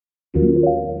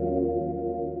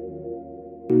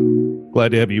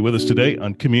Glad to have you with us today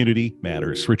on Community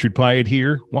Matters. Richard Pyatt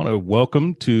here. Want to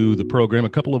welcome to the program a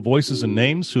couple of voices and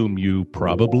names whom you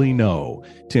probably know.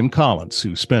 Tim Collins,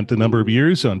 who spent a number of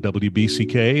years on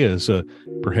WBCK as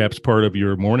perhaps part of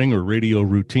your morning or radio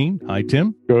routine. Hi,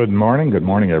 Tim. Good morning. Good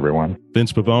morning, everyone.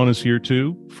 Vince Pavone is here,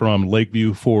 too, from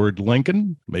Lakeview Ford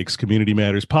Lincoln. Makes Community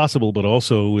Matters possible, but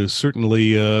also is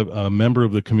certainly a member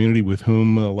of the community with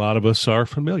whom a lot of us are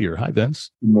familiar. Hi,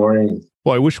 Vince. Good morning.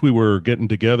 Well, I wish we were getting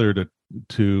together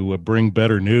to bring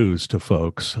better news to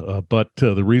folks. But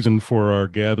the reason for our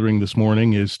gathering this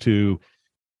morning is to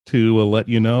let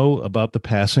you know about the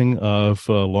passing of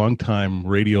a longtime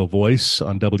radio voice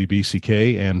on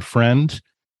WBCK and friend,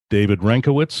 David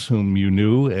Renkowitz, whom you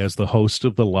knew as the host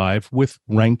of the Live with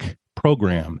Renk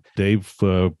program. Dave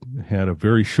had a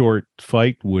very short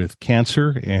fight with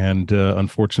cancer and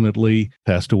unfortunately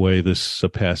passed away this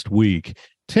past week.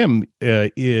 Tim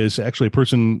is actually a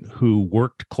person who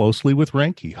worked closely with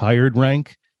Renk. He hired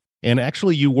Renk, and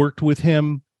actually you worked with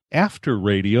him after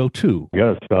radio, too.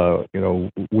 Yes,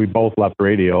 we both left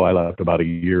radio. I left about a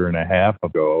year and a half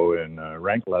ago, and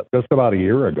Renk left just about a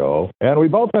year ago. And we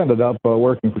both ended up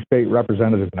working for State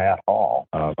Representative Matt Hall.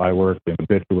 I worked in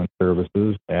constituent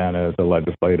services and as a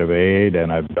legislative aide,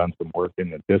 and I've done some work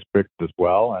in the district as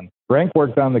well. And Renk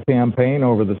worked on the campaign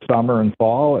over the summer and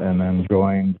fall and then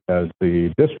joined as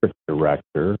the district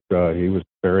director. He was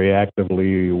very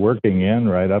actively working in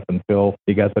right up until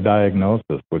he got the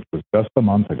diagnosis, which was just a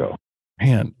month ago.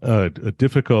 Man, a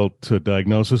difficult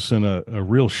diagnosis and a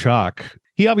real shock.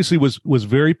 He obviously was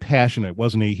very passionate,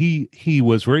 wasn't he? He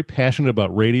was very passionate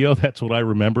about radio. That's what I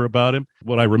remember about him,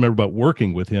 what I remember about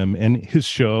working with him and his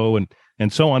show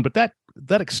and so on. But that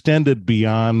extended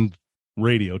beyond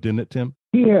radio, didn't it, Tim?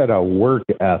 He had a work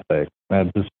ethic,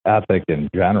 and just ethic in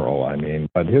general,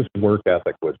 but his work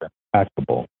ethic was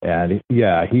impeccable. And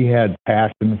he had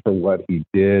passion for what he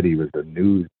did. He was a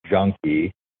news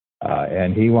junkie,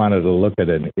 and he wanted to look at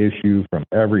an issue from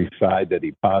every side that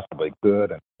he possibly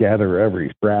could and gather every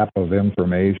scrap of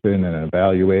information and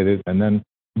evaluate it and then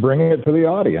bring it to the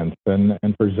audience and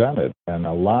present it. And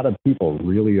a lot of people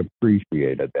really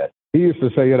appreciated that. He used to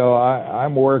say,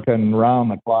 I'm working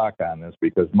round the clock on this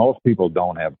because most people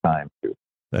don't have time to.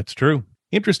 That's true.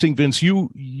 Interesting, Vince.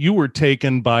 You were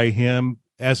taken by him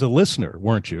as a listener,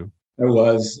 weren't you? I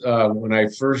was. When I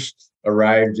first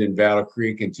arrived in Battle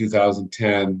Creek in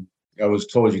 2010, I was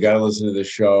told you got to listen to the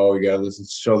show. You got to listen to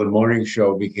the show. The morning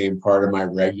show became part of my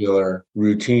regular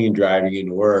routine driving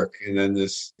into work. And then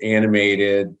this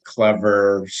animated,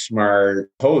 clever,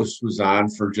 smart host was on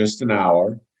for just an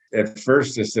hour. At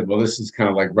first, I said, well, this is kind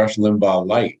of like Rush Limbaugh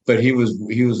light. But he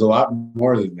was a lot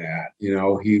more than that.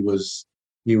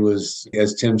 He was,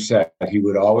 as Tim said, he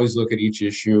would always look at each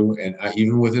issue, and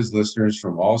even with his listeners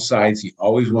from all sides, he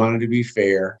always wanted to be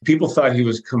fair. People thought he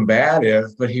was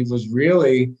combative, but he was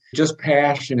really just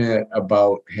passionate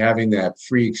about having that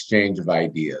free exchange of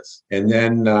ideas. And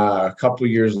then a couple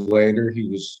of years later, he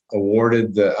was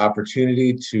awarded the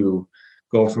opportunity to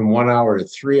go from 1 hour to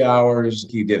 3 hours.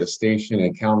 He did a station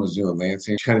in Kalamazoo and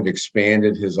Lansing, kind of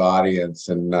expanded his audience,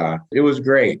 and it was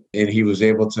great. And he was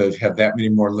able to have that many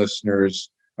more listeners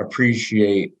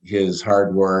appreciate his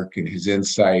hard work and his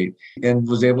insight, and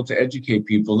was able to educate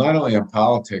people not only on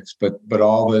politics, but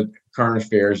all the current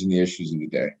affairs and the issues of the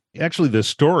day. Actually, the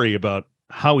story about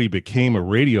how he became a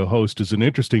radio host is an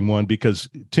interesting one because,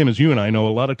 Tim, as you and I know,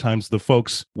 a lot of times the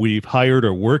folks we've hired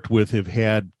or worked with have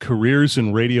had careers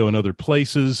in radio in other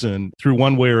places, and through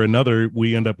one way or another,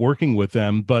 we end up working with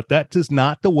them. But that is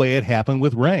not the way it happened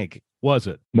with Renk, was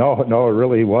it? No, it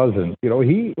really wasn't.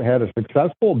 He had a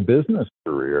successful business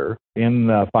career in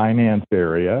the finance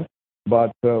area,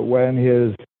 but when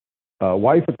his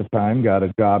wife at the time got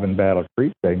a job in Battle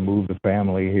Creek, they moved the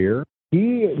family here.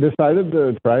 He decided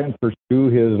to try and pursue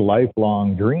his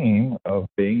lifelong dream of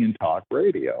being in talk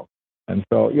radio. And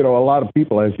so, a lot of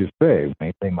people, as you say,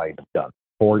 they might have done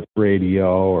sports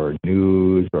radio or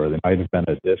news, or they might have been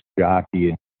a disc jockey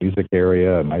in the music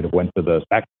area, might have went to the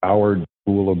Zach Howard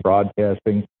School of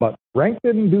Broadcasting. But Renk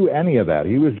didn't do any of that.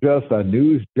 He was just a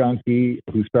news junkie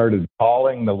who started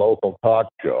calling the local talk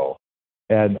show.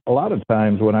 And a lot of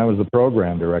times when I was the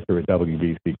program director at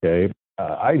WBCK,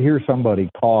 I'd hear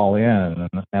somebody call in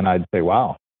and I'd say,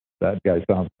 wow, that guy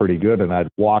sounds pretty good. And I'd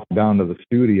walk down to the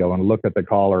studio and look at the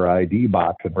caller ID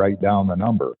box and write down the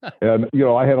number. And,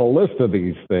 I had a list of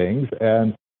these things.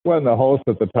 And when the host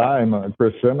at the time,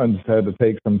 Chris Simmons, had to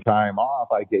take some time off,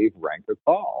 I gave Renk a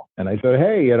call. And I said,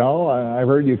 hey, I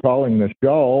heard you calling the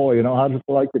show. How'd you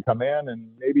like to come in and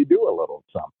maybe do a little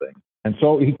something? And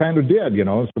so he kind of did,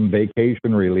 some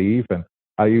vacation relief. And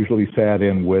I usually sat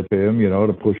in with him,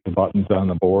 to push the buttons on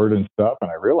the board and stuff.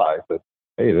 And I realized that,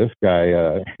 hey, this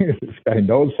guy, this guy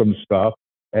knows some stuff,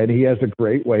 and he has a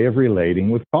great way of relating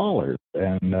with callers.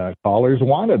 And callers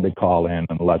wanted to call in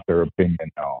and let their opinion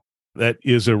know. That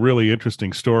is a really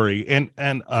interesting story, and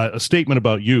a statement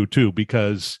about you too,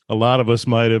 because a lot of us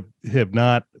might have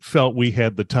not felt we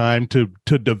had the time to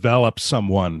develop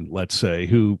someone, let's say,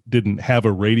 who didn't have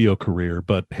a radio career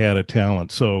but had a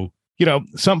talent. So,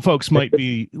 some folks might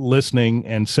be listening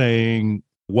and saying,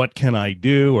 what can I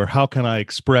do, or how can I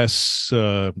express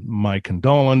my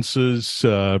condolences?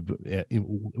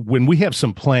 When we have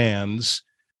some plans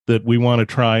that we want to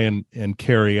try and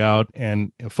carry out,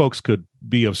 and folks could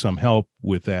be of some help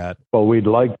with that. Well, we'd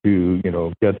like to,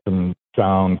 get some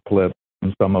sound clips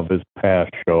from some of his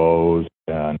past shows,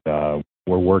 and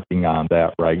we're working on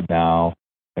that right now.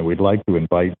 And we'd like to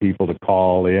invite people to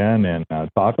call in and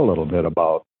talk a little bit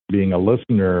about being a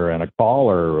listener and a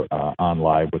caller on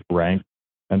Live with Renk.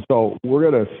 And so we're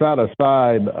going to set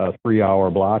aside a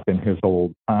 3-hour block in his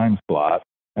old time slot,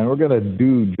 and we're going to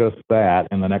do just that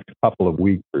in the next couple of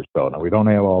weeks or so. Now, we don't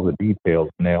have all the details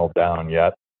nailed down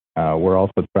yet. We're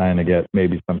also trying to get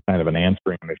maybe some kind of an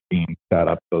answering machine set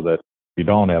up so that if you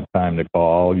don't have time to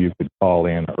call, you could call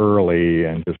in early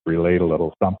and just relate a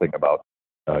little something about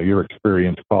your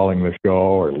experience calling the show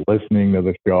or listening to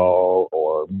the show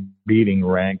or meeting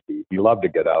Renk. He loved to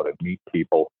get out and meet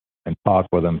people and talk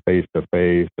with them face to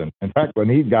face. And in fact, when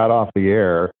he got off the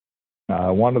air,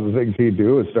 one of the things he'd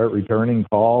do is start returning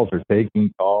calls or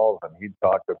taking calls, and he'd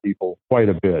talk to people quite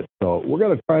a bit. So we're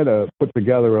going to try to put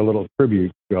together a little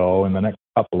tribute show in the next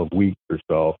couple of weeks or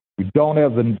so. We don't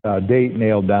have the date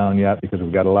nailed down yet because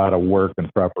we've got a lot of work and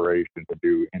preparation to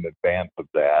do in advance of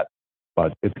that.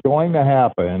 But it's going to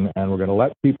happen, and we're going to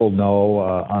let people know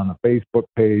on the Facebook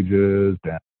pages,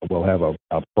 and we'll have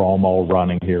a promo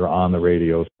running here on the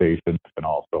radio station, and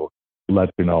also let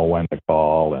you know when to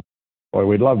call. And boy,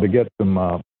 we'd love to get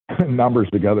some numbers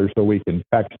together so we can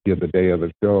text you the day of the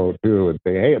show, too, and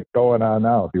say, hey, it's going on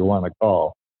now if you want to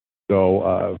call.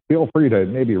 So feel free to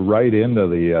maybe write into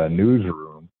the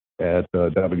newsroom at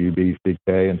WBCK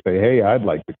and say, hey, I'd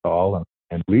like to call,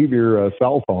 and leave your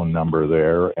cell phone number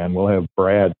there, and we'll have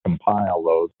Brad compile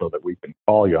those so that we can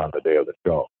call you on the day of the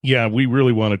show. Yeah, we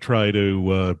really want to try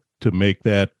to make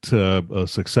that a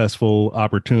successful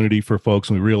opportunity for folks.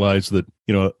 And we realize that,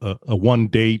 a one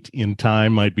date in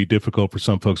time might be difficult for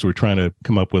some folks. We're trying to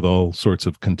come up with all sorts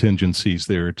of contingencies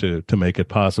there to make it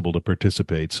possible to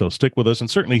participate. So stick with us.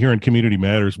 And certainly here in Community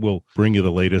Matters, we'll bring you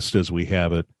the latest as we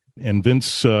have it. And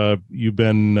Vince, you've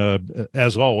been,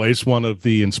 as always, one of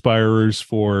the inspirers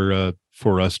for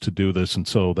us to do this. And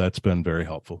so that's been very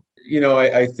helpful.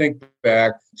 I think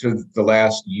back to the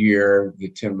last year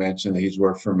that Tim mentioned that he's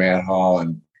worked for Matt Hall,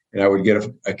 and I would get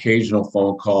an occasional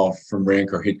phone call from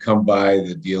Renk, or he'd come by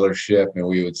the dealership and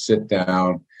we would sit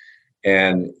down,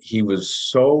 and he was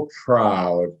so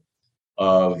proud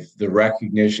of the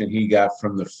recognition he got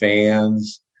from the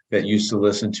fans that used to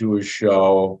listen to his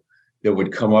show, that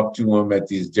would come up to him at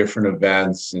these different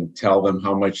events and tell them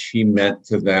how much he meant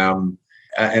to them.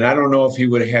 And I don't know if he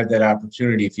would have had that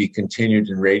opportunity if he continued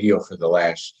in radio for the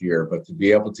last year, but to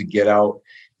be able to get out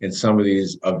in some of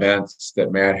these events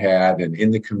that Matt had, and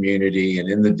in the community and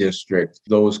in the district,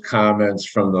 those comments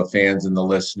from the fans and the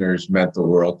listeners meant the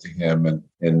world to him.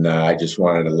 And I just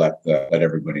wanted to let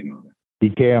everybody know that. He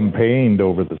campaigned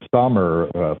over the summer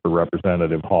for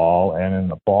Representative Hall, and in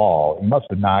the fall, he must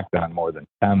have knocked on more than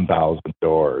 10,000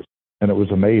 doors. And it was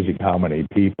amazing how many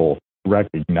people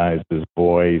recognized his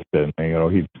voice, and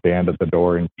he'd stand at the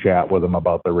door and chat with them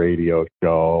about the radio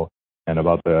show and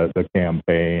about the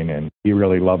campaign, and he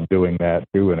really loved doing that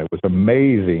too. And it was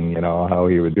amazing, how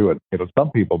he would do it. Some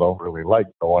people don't really like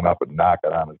going up and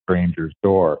knocking on a stranger's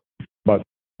door, but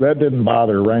that didn't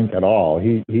bother Renk at all.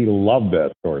 He loved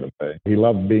that sort of thing. He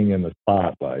loved being in the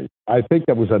spotlight. I think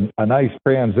that was a nice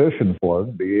transition for him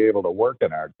to be able to work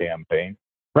in our campaign.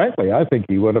 Frankly, I think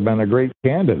he would have been a great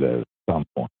candidate at some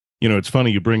point. It's funny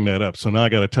you bring that up. So now I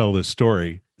got to tell this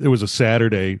story. It was a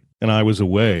Saturday and I was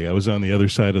away. I was on the other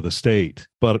side of the state,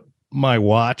 but my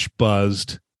watch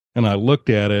buzzed and I looked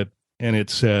at it and it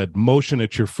said, motion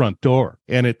at your front door.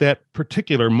 And at that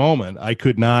particular moment, I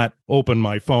could not open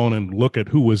my phone and look at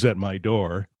who was at my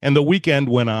door. And the weekend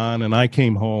went on and I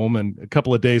came home, and a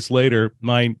couple of days later,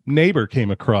 my neighbor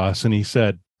came across and he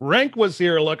said, Renk was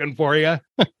here looking for you.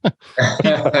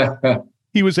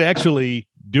 He was actually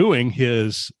doing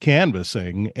his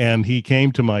canvassing, and he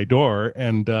came to my door,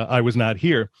 and I was not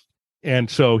here.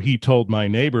 And so he told my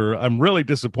neighbor, I'm really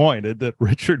disappointed that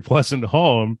Richard wasn't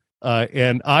home.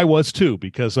 And I was too,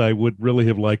 because I would really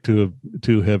have liked to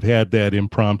have had that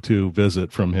impromptu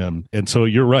visit from him. And so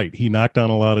you're right. He knocked on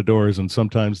a lot of doors, and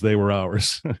sometimes they were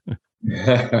ours.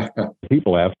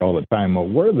 People ask all the time, well,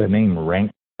 where did the name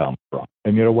Renk come from?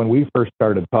 And, when we first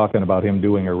started talking about him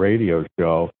doing a radio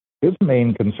show, his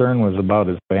main concern was about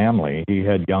his family. He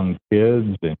had young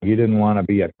kids, and he didn't want to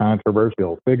be a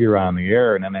controversial figure on the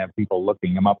air and then have people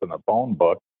looking him up in the phone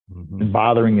book and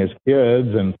bothering his kids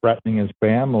and threatening his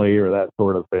family or that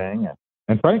sort of thing.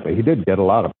 And frankly, he did get a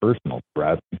lot of personal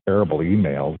threats and terrible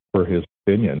emails for his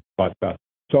opinion. But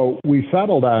so we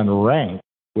settled on Renk,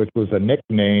 which was a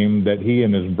nickname that he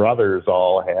and his brothers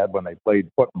all had when they played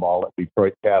football at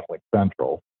Detroit Catholic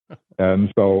Central. And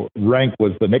so Renk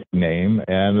was the nickname,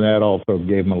 and that also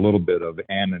gave him a little bit of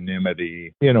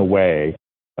anonymity in a way,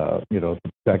 to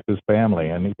protect his family.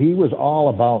 And he was all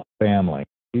about family.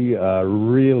 He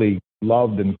really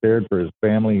loved and cared for his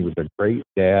family. He was a great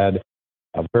dad,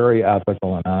 a very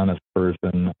ethical and honest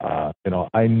person.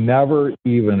 I never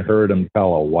even heard him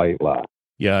tell a white lie.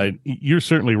 Yeah, you're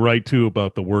certainly right, too,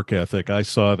 about the work ethic. I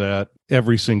saw that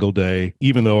every single day,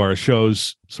 even though our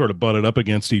shows sort of butted up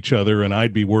against each other and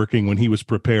I'd be working when he was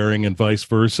preparing and vice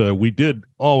versa. We did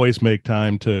always make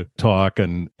time to talk,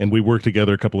 and we worked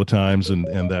together a couple of times, and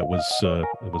that was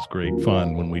it was great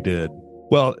fun when we did.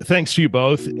 Well, thanks to you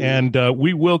both, and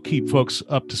we will keep folks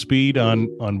up to speed on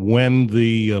when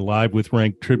the Live with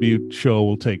Renk tribute show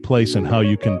will take place and how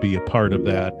you can be a part of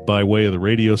that by way of the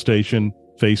radio station,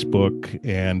 Facebook,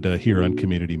 and here on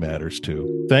Community Matters,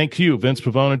 too. Thank you, Vince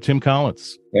Pavone and Tim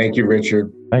Collins. Thank you,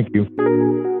 Richard. Thank you.